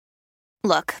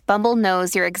Look, Bumble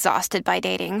knows you're exhausted by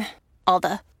dating. All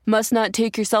the must not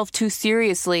take yourself too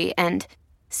seriously and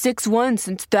 6'1"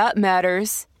 since that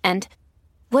matters. And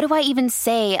what do I even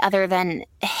say other than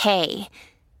hey?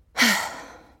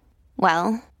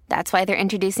 Well, that's why they're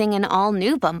introducing an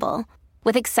all-new Bumble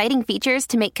with exciting features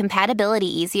to make compatibility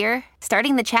easier,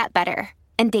 starting the chat better,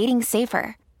 and dating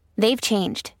safer. They've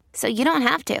changed, so you don't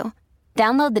have to.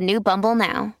 Download the new Bumble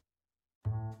now.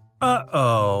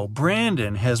 Uh-oh,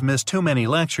 Brandon has missed too many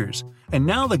lectures, and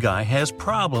now the guy has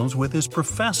problems with his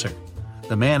professor.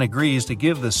 The man agrees to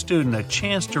give the student a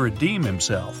chance to redeem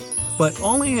himself, but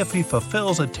only if he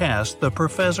fulfills a task the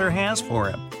professor has for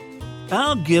him.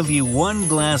 I'll give you 1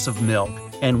 glass of milk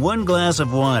and 1 glass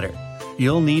of water.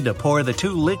 You'll need to pour the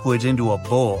 2 liquids into a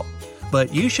bowl,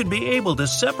 but you should be able to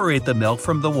separate the milk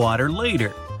from the water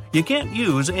later. You can't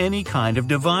use any kind of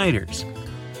dividers.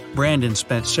 Brandon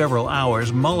spent several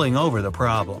hours mulling over the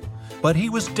problem, but he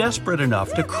was desperate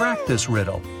enough to crack this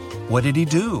riddle. What did he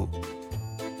do?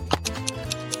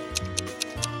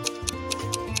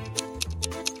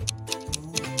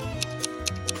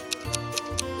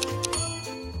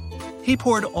 He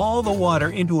poured all the water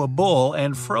into a bowl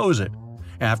and froze it.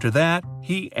 After that,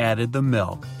 he added the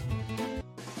milk.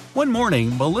 One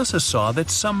morning, Melissa saw that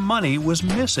some money was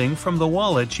missing from the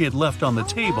wallet she had left on the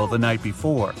table the night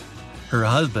before. Her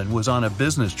husband was on a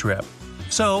business trip,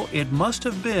 so it must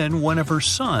have been one of her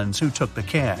sons who took the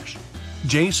cash.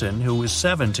 Jason, who was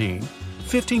 17,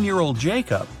 15-year-old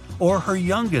Jacob, or her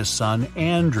youngest son,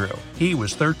 Andrew. He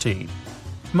was 13.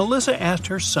 Melissa asked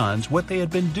her sons what they had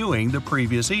been doing the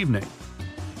previous evening.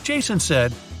 Jason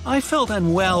said, "I felt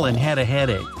unwell and had a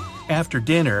headache. After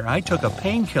dinner, I took a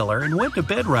painkiller and went to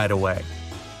bed right away."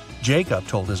 Jacob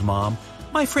told his mom,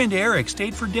 "My friend Eric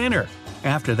stayed for dinner.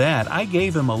 After that, I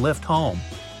gave him a lift home."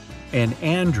 And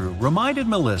Andrew reminded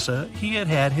Melissa he had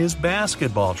had his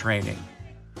basketball training.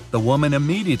 The woman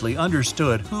immediately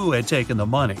understood who had taken the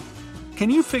money.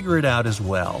 Can you figure it out as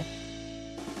well?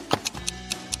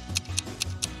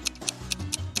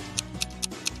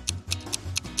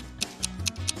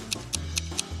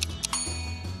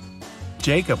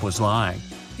 Jacob was lying.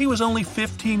 He was only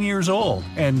 15 years old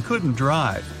and couldn't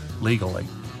drive, legally.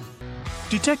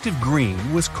 Detective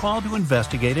Green was called to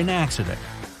investigate an accident.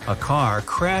 A car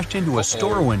crashed into a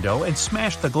store window and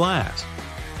smashed the glass.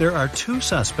 There are 2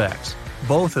 suspects.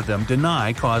 Both of them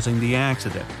deny causing the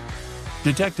accident.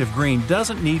 Detective Green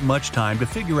doesn't need much time to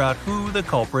figure out who the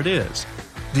culprit is.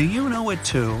 Do you know it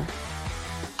too?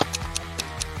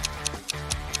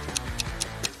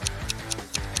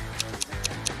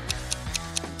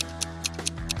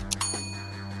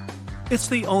 It's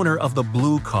the owner of the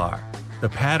blue car. The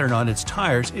pattern on its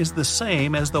tires is the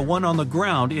same as the one on the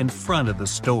ground in front of the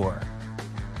store.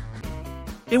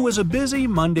 It was a busy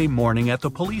Monday morning at the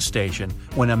police station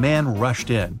when a man rushed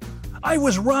in. "I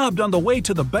was robbed on the way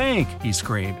to the bank," he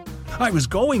screamed. "I was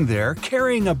going there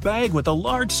carrying a bag with a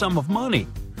large sum of money.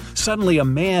 Suddenly a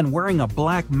man wearing a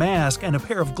black mask and a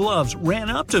pair of gloves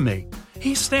ran up to me.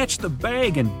 He snatched the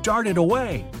bag and darted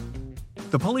away."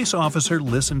 The police officer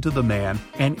listened to the man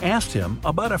and asked him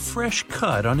about a fresh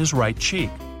cut on his right cheek.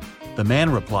 The man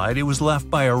replied it was left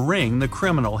by a ring the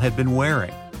criminal had been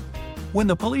wearing. When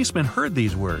the policeman heard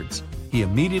these words, he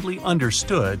immediately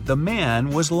understood the man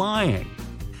was lying.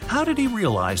 How did he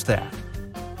realize that?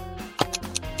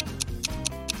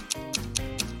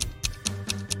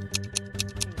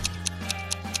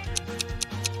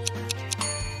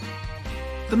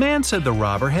 The man said the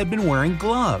robber had been wearing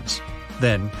gloves.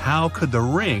 Then how could the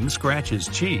ring scratch his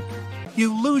cheek?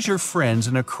 You lose your friends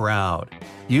in a crowd.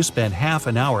 You spend half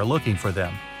an hour looking for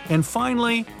them, and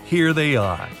finally, here they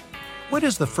are. What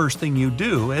is the first thing you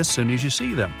do as soon as you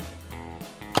see them?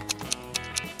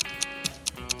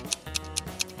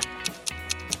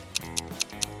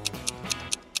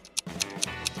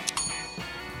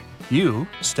 You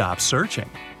stop searching.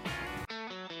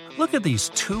 Look at these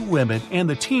 2 women and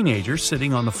the teenager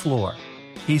sitting on the floor.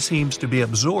 He seems to be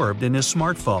absorbed in his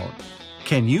smartphone.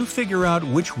 Can you figure out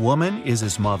which woman is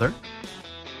his mother?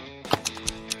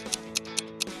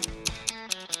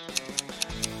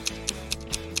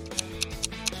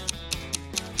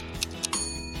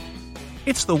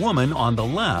 It's the woman on the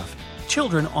left.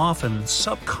 Children often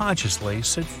subconsciously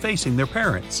sit facing their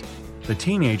parents. The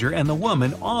teenager and the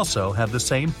woman also have the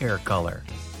same hair color.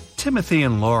 Timothy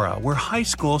and Laura were high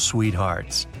school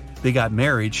sweethearts. They got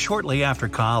married shortly after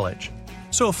college.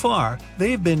 So far,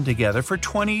 they've been together for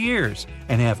 20 years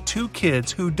and have 2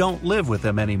 kids who don't live with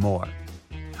them anymore.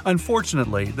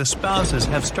 Unfortunately, the spouses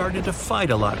have started to fight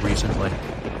a lot recently.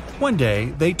 One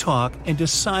day, they talk and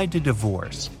decide to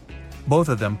divorce. Both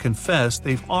of them confess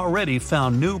they've already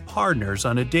found new partners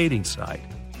on a dating site.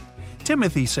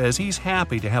 Timothy says he's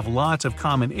happy to have lots of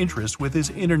common interests with his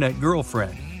internet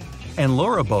girlfriend, and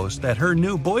Laura boasts that her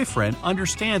new boyfriend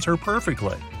understands her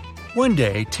perfectly. One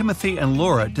day, Timothy and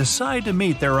Laura decide to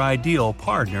meet their ideal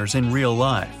partners in real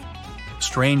life.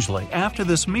 Strangely, after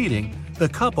this meeting, the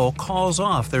couple calls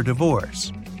off their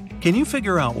divorce. Can you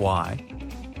figure out why?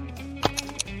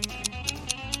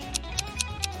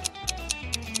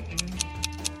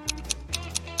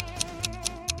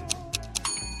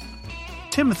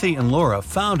 Timothy and Laura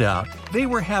found out they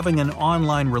were having an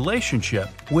online relationship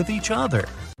with each other.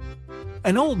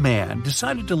 An old man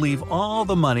decided to leave all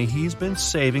the money he's been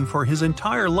saving for his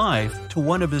entire life to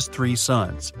one of his 3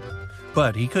 sons.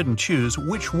 But he couldn't choose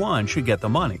which one should get the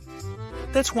money.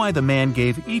 That's why the man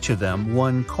gave each of them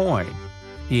 1 coin.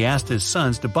 He asked his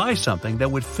sons to buy something that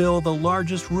would fill the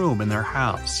largest room in their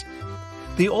house.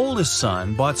 The oldest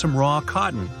son bought some raw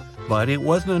cotton, but it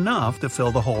wasn't enough to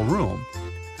fill the whole room.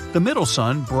 The middle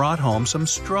son brought home some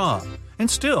straw, and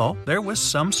still there was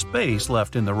some space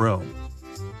left in the room.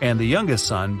 And the youngest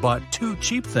son bought 2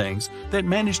 cheap things that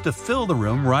managed to fill the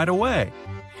room right away.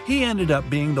 He ended up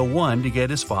being the one to get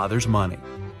his father's money.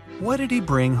 What did he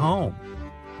bring home?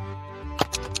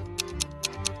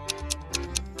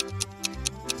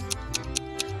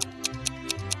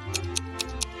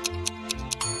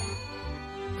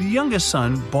 The youngest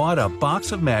son bought a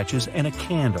box of matches and a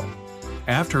candle.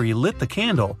 After he lit the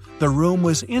candle, the room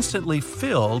was instantly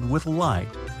filled with light.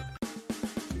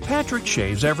 Patrick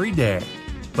shaves every day,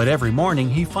 but every morning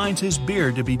he finds his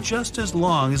beard to be just as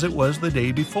long as it was the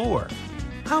day before.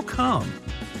 How come?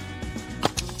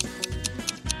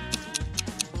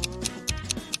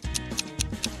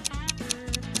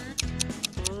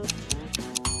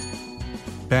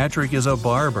 Patrick is a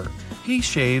barber. He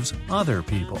shaves other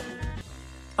people.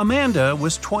 Amanda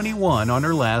was 21 on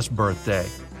her last birthday,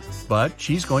 but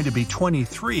she's going to be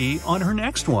 23 on her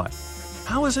next one.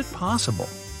 How is it possible?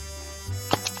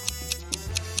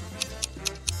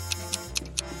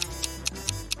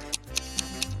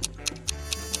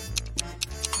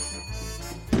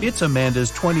 It's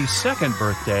Amanda's 22nd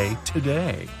birthday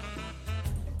today.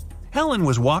 Helen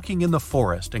was walking in the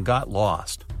forest and got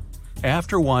lost.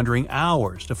 After wandering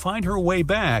hours to find her way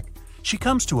back, she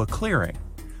comes to a clearing.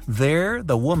 There,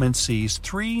 the woman sees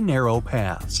 3 narrow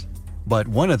paths, but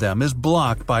one of them is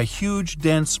blocked by huge,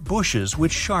 dense bushes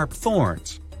with sharp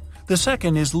thorns. The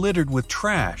second is littered with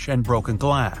trash and broken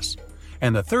glass,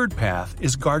 and the third path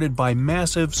is guarded by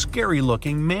massive,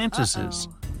 scary-looking mantises.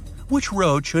 Which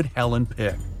road should Helen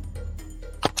pick?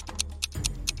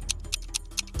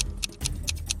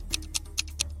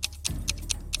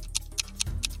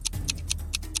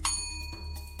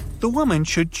 The woman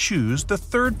should choose the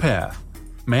third path.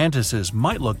 Mantises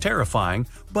might look terrifying,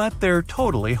 but they're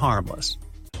totally harmless.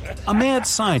 A mad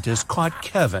scientist caught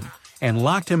Kevin and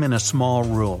locked him in a small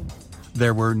room.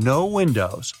 There were no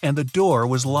windows and the door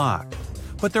was locked.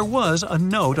 But there was a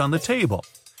note on the table.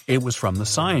 It was from the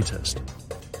scientist.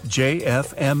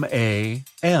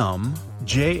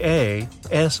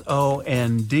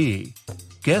 JFMAMJASOND.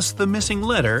 Guess the missing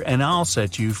letter and I'll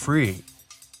set you free.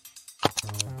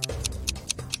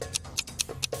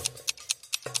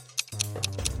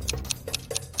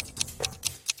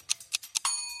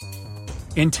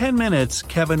 In 10 minutes,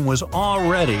 Kevin was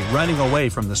already running away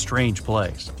from the strange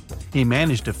place. He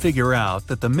managed to figure out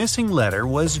that the missing letter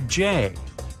was J.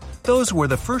 Those were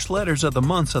the first letters of the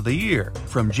months of the year,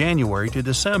 from January to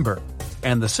December,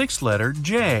 and the 6th letter,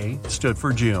 J, stood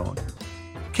for June.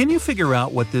 Can you figure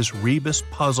out what this rebus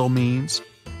puzzle means?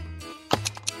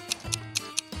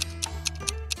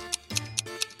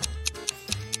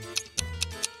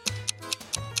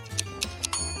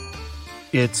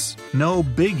 It's no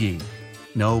biggie.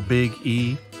 No big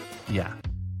E? Yeah.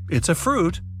 It's a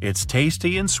fruit, it's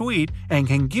tasty and sweet, and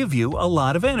can give you a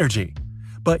lot of energy.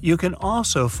 But you can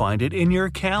also find it in your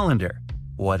calendar.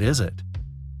 What is it?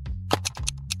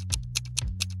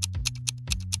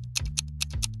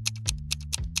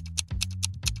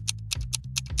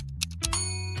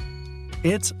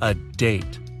 It's a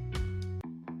date.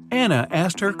 Anna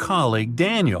asked her colleague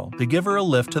Daniel to give her a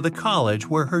lift to the college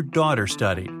where her daughter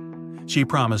studied. She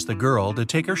promised the girl to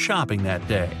take her shopping that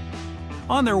day.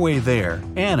 On their way there,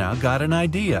 Anna got an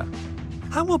idea.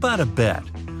 How about a bet?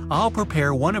 I'll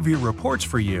prepare one of your reports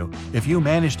for you if you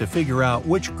manage to figure out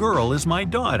which girl is my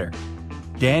daughter.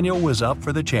 Daniel was up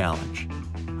for the challenge.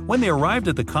 When they arrived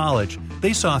at the college,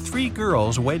 they saw 3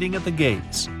 girls waiting at the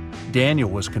gates. Daniel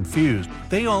was confused.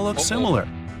 They all looked similar.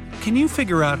 Can you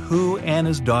figure out who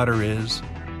Anna's daughter is?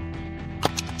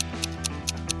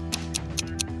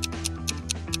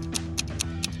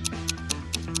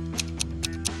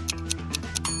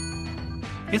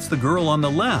 It's the girl on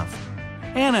the left.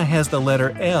 Anna has the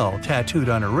letter L tattooed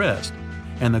on her wrist,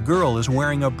 and the girl is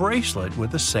wearing a bracelet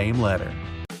with the same letter.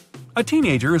 A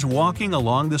teenager is walking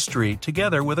along the street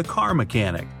together with a car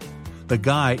mechanic. The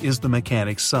guy is the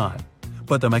mechanic's son,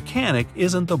 but the mechanic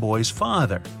isn't the boy's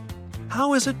father.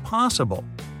 How is it possible?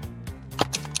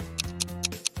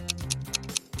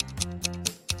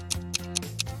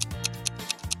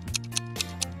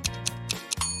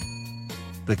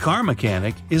 The car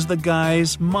mechanic is the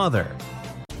guy's mother.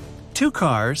 Two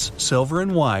cars, silver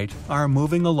and white, are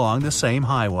moving along the same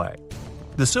highway.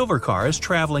 The silver car is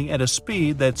traveling at a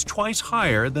speed that's twice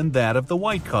higher than that of the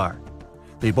white car.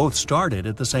 They both started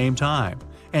at the same time,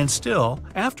 and still,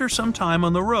 after some time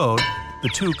on the road, the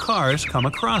two cars come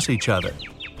across each other.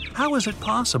 How is it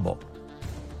possible?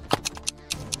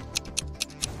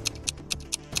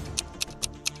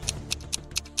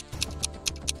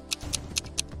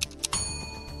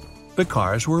 The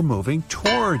cars were moving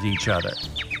toward each other.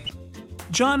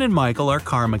 John and Michael are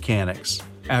car mechanics.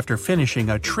 After finishing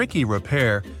a tricky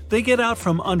repair, they get out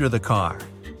from under the car.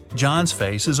 John's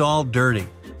face is all dirty,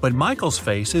 but Michael's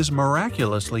face is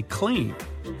miraculously clean.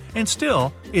 And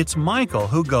still, it's Michael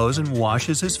who goes and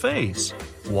washes his face.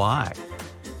 Why?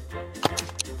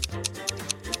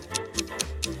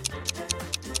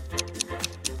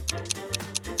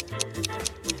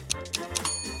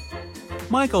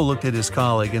 Michael looked at his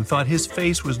colleague and thought his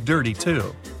face was dirty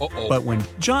too. But when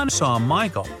John saw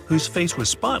Michael, whose face was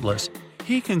spotless,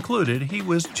 he concluded he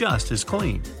was just as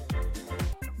clean.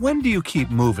 When do you keep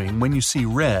moving when you see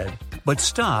red, but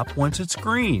stop once it's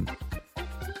green?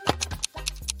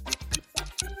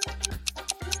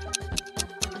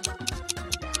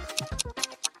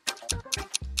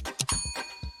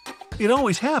 It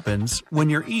always happens when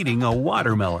you're eating a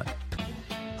watermelon.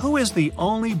 Who is the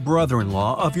only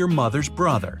brother-in-law of your mother's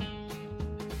brother?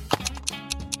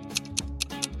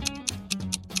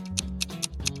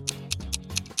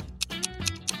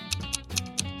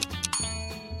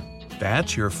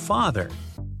 That's your father.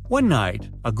 One night,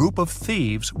 a group of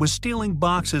thieves was stealing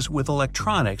boxes with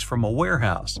electronics from a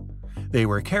warehouse. They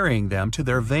were carrying them to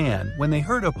their van when they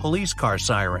heard a police car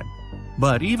siren.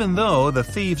 But even though the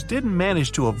thieves didn't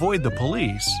manage to avoid the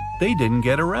police, they didn't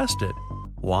get arrested.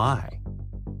 Why?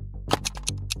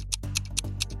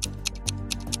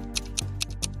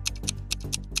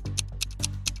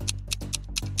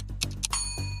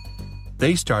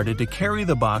 They started to carry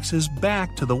the boxes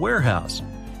back to the warehouse,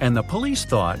 and the police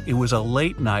thought it was a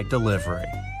late-night delivery.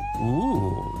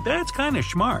 Ooh, that's kind of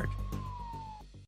smart.